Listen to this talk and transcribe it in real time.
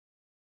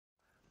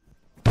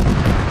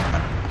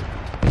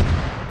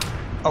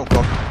Oh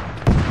god.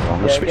 I'm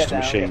going to switch to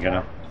machine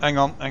gunner. Hang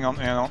on.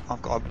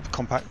 I've got a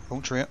compact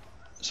launcher here.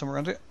 Somewhere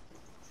around it.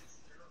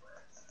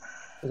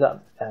 Is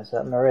that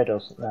Merid or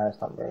something? No, it's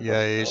not Merid.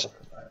 Yeah, it is.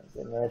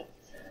 Merid.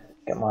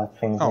 Get my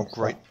things. Oh,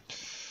 great.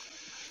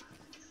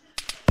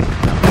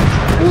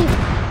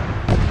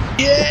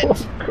 Yeah! Oh,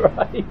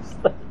 Christ.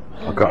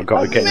 I've got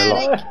to get in a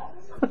lock.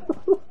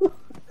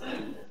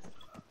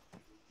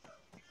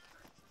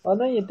 I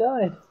know you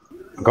died.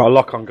 I've got a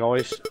lock on,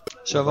 guys.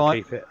 So have I.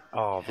 Keep it.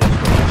 Oh,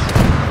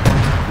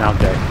 now I'm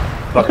dead.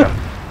 Fucker.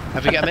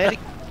 Have you got a medic?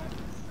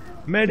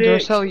 Medic!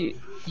 Duracell,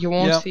 you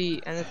won't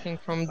see anything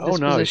from this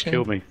position. Oh no, he's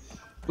killed me.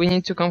 We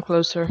need to come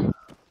closer.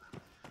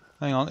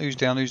 Hang on, who's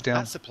down?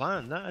 That's the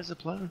plan, that is the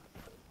plan.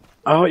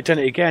 Oh, it done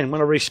it again.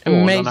 When I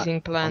respawned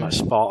Amazing plan. on that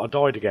spot, I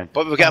died again.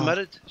 But we got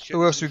murdered.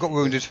 Who else have we got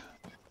wounded?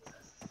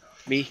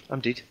 Me, I'm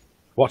dead.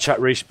 Watch that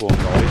respawn,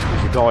 guys,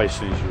 because you die as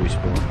soon as you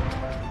respawn.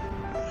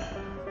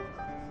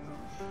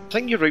 I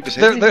think you're right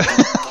beside me.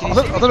 I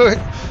don't know.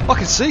 I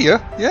can see you.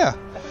 Yeah.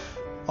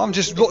 I'm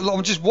just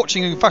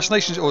watching in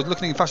fascination, or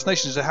looking in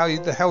fascination as to how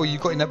the hell you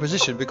got in that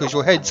position, because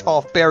your head's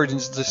half buried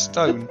into the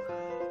stone.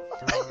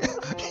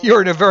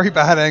 You're in a very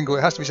bad angle.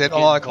 It has to be said.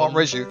 Oh, I can't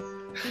res you.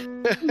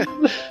 I'm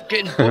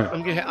getting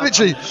hit.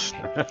 Literally,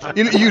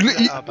 you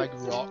a big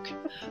rock.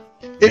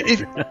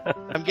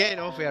 I'm getting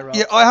off a rock.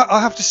 Yeah,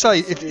 I have to say,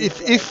 if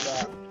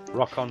this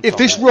rock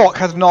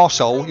had an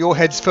arsehole, your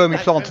head's firmly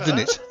planted in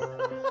it.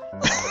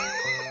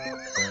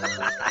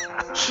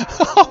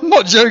 I'm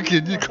not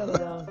joking. You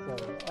got...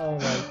 Oh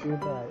my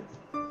goodness.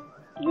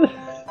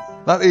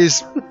 That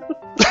is.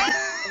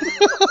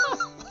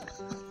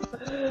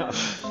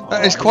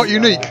 That is quite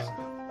unique.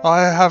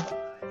 I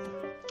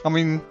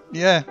mean,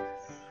 yeah.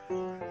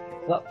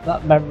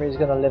 That memory is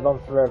going to live on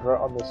forever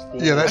on the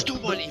Steam. Yeah, that's. I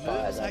don't want to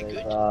move. Is that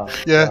good?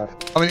 Yeah,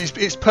 I mean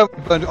it's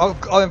permanently burned.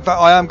 In fact,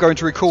 I am going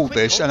to record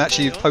this and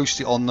actually post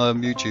it on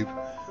YouTube.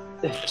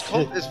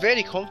 It's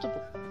very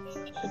comfortable.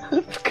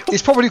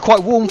 It's probably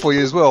quite warm for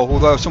you as well,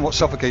 although somewhat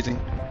suffocating.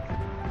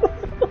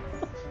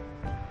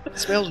 It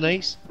smells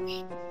nice.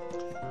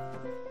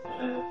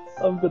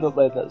 I'm going to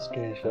make that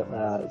screenshot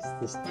now. It's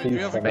just too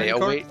funny.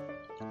 Wait.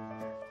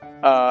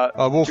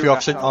 Wolfie,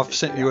 I've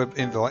sent you an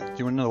invite. Do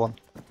you want another one?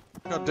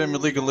 Goddamn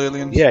illegal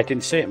aliens. Yeah, I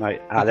didn't see it,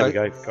 mate. Ah, there we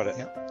go. Got it.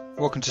 Yeah.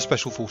 Welcome to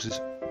Special Forces.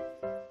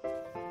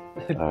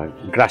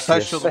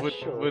 Gracias. Special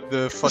with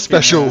the fucking...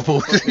 Special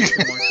Forces.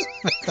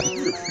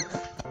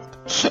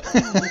 I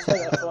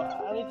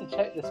need to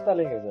check the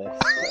spelling of this.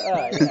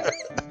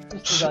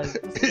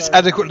 It's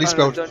adequately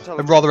spelled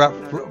and rather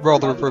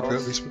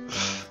appropriately spelled.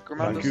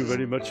 Thank you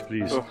very much,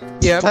 please.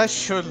 Yeah.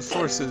 Special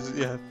Forces,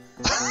 yeah.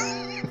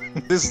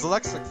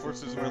 Dyslexic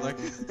forces were like...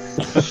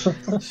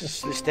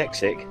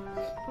 Dyslexic.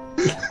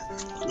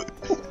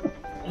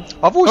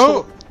 I've always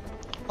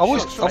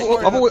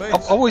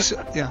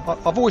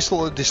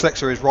thought that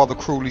dyslexia is rather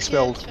cruelly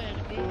spelled.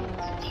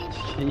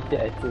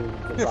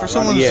 Yeah, for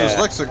someone who's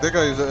dyslexic, that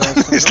guy is...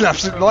 It's an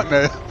absolute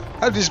nightmare.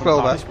 How do you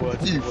spell that?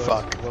 You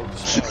fuck.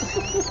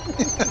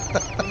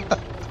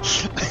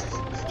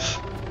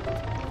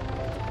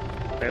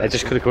 They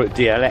just could have called it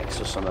DLX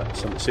or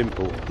something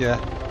simple. Yeah.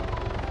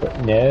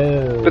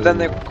 No. But then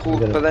they were called.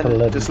 But then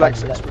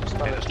dyslexics were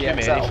spelled as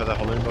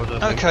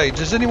DXL. Okay.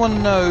 Does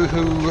anyone know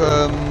who?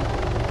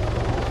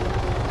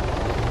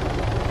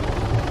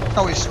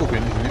 Oh, it's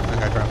Scorpion, isn't it?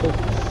 Okay, fair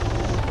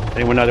enough.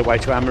 Anyone know the way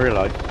to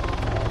Amarillo?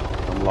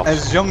 I'm lost.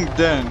 As young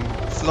Dan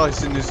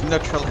flies in his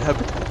natural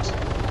habitat,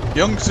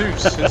 young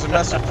Zeus is a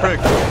massive prick.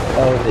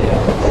 Oh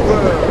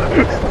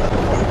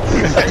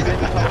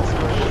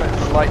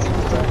Lightning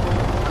today.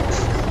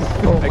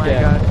 Oh my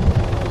god.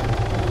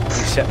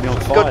 You set me on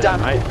fire,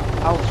 then, mate.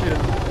 Altitude.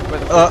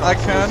 I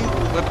can,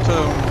 but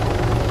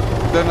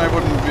then I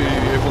wouldn't be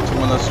able to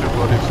molest your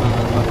body, so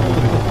I'm not gonna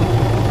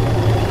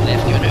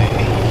Left you now.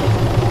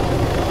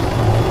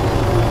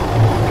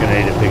 Gonna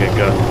need a bigger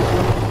gun.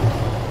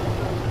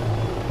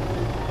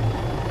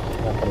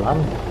 Like a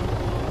land.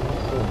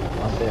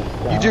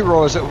 You do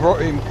realise that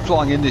in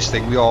flying in this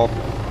thing, we are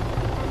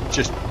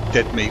just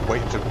dead meat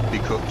waiting to be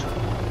cooked.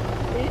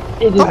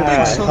 It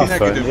is so Fun.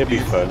 negative. It'd be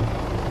fun.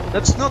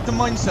 That's not the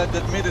mindset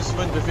that made us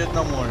win the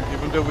Vietnam War,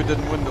 even though we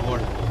didn't win the war.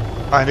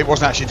 And it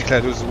wasn't actually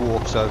declared it was a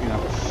war, so you know.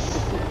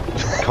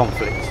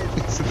 Conflict.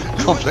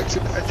 Conflict.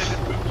 I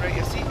didn't book right.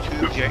 I see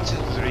two objectives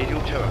with the radio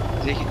tower.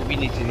 We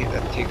need to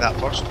take that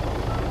first.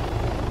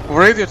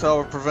 Radio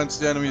tower prevents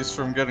the enemies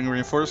from getting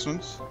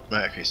reinforcements.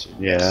 Right, okay, so...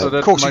 Yeah. So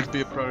that might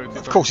be a priority.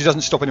 Of course, he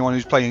doesn't stop anyone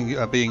who's playing,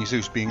 being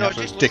Zeus, being No,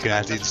 absolute just dick and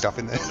anti and stuff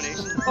in there.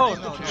 Oh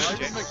no, I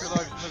can make your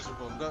lives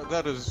miserable.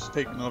 That is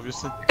taken,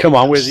 obviously. Come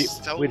on, with the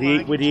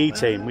E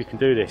team, we can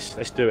do this.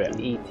 Let's do it.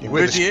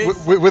 With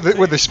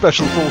the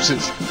special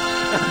forces.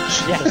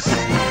 Yes.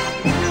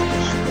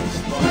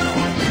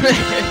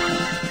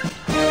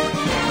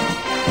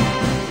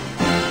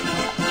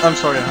 I'm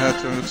sorry, I had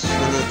to. It's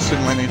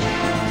in my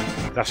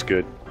nature. That's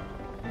good.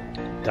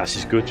 Das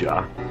ist gut,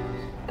 ja.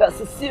 Das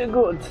ist sehr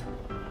gut.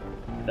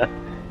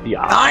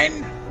 Ja.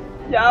 Nein!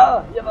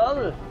 Ja,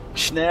 jawohl.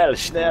 Schnell,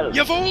 schnell.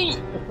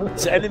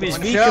 Jawohl! The enemy's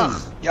vehicle.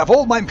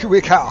 Jawohl, mein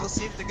Puriker.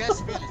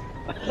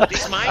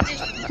 This mine.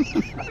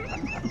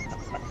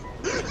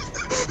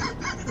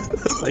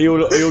 Are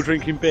you all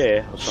drinking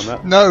beer or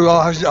something? No,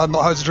 I'm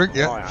not had a drink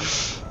yet. I am.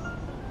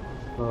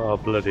 Oh,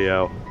 bloody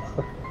hell.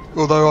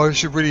 Although I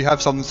should really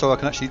have something so I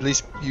can actually at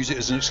least use it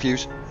as an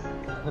excuse.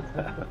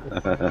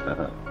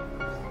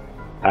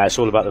 It's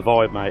all about the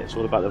vibe, mate. It's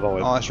all about the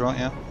vibe. Oh, that's right,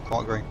 yeah.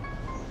 Quite agree.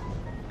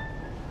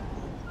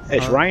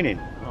 It's raining.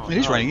 Oh, It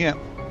is no. raining, yeah.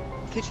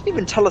 They didn't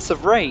even tell us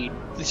of rain.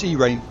 It's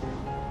e-rain.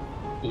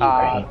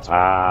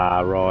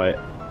 Right.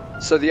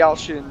 So the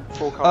Alcian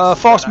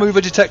forecast. Fast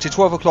mover detected,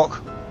 12 o'clock.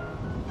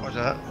 What's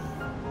that?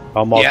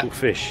 Oh, Michael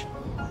Fish.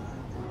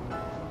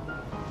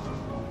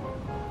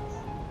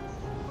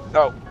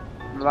 Oh,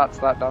 well, that's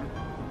that done.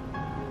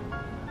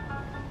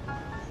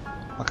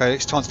 Okay,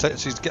 it's time to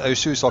get those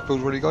suicide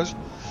pills ready, guys.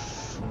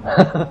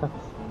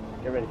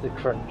 Get ready to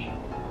crunch.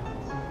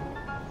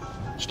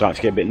 Starting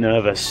to get a bit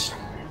nervous.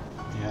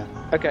 Yeah.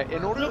 Okay,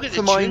 in order Look at for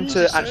the mine tunes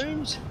to it actually,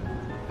 sounds.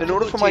 in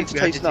order for mine to We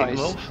had taste take them nice,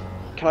 off.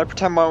 can I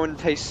pretend my one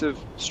tastes of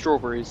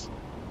strawberries?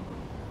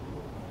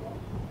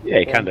 Yeah,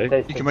 you can do.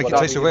 You can make it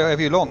taste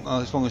whatever you want,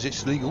 as long as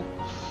it's legal.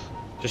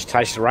 Just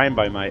taste the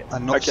rainbow, mate.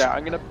 And not. Okay,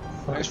 I'm gonna.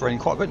 It's raining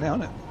quite a bit now,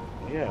 isn't it?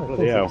 Yeah,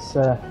 bloody hell. It's,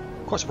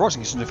 Quite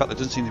surprising, considering the fact there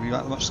doesn't seem to be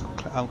that much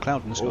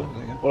cloud in the sky. There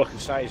you go. All I can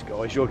say is,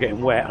 guys, you're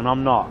getting wet and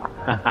I'm not.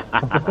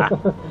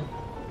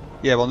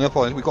 Yeah, well, on the other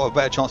point, we've got a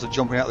better chance of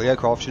jumping out of the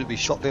aircraft should it be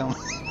shot down.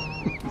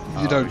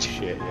 You don't.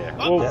 Shit,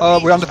 yeah.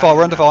 We're under fire,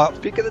 we're under fire.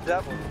 Speak of the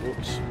devil.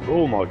 Whoops.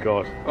 Oh my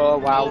god. Oh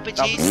wow, Oh, that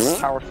bitches. was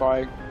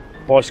terrifying.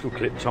 Bicycle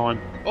clip time.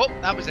 Oh,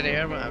 that was an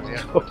Arma. That was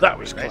it. Oh, that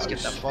was Let's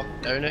close. get the fuck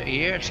down out of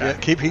here. Yeah,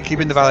 keep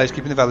in the valleys,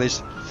 keep in the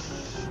valleys.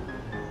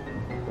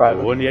 right,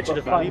 Oh, on the edge of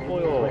the valley, boy,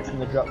 or- From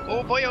the drop.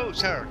 Oh boy, oh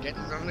sir, get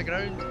us on the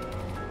ground.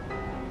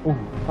 Ooh,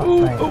 fuck,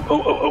 mate. Fuck.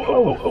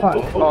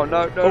 Oh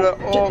no, no, no.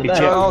 Oh Get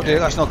no. Oh dear,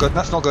 that's not good,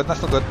 that's not good,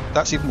 that's not good.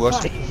 That's even worse.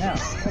 Fucking hell.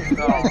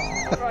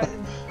 No.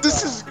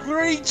 This is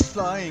great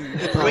flying.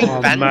 Great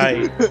band.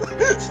 Mate.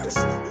 This is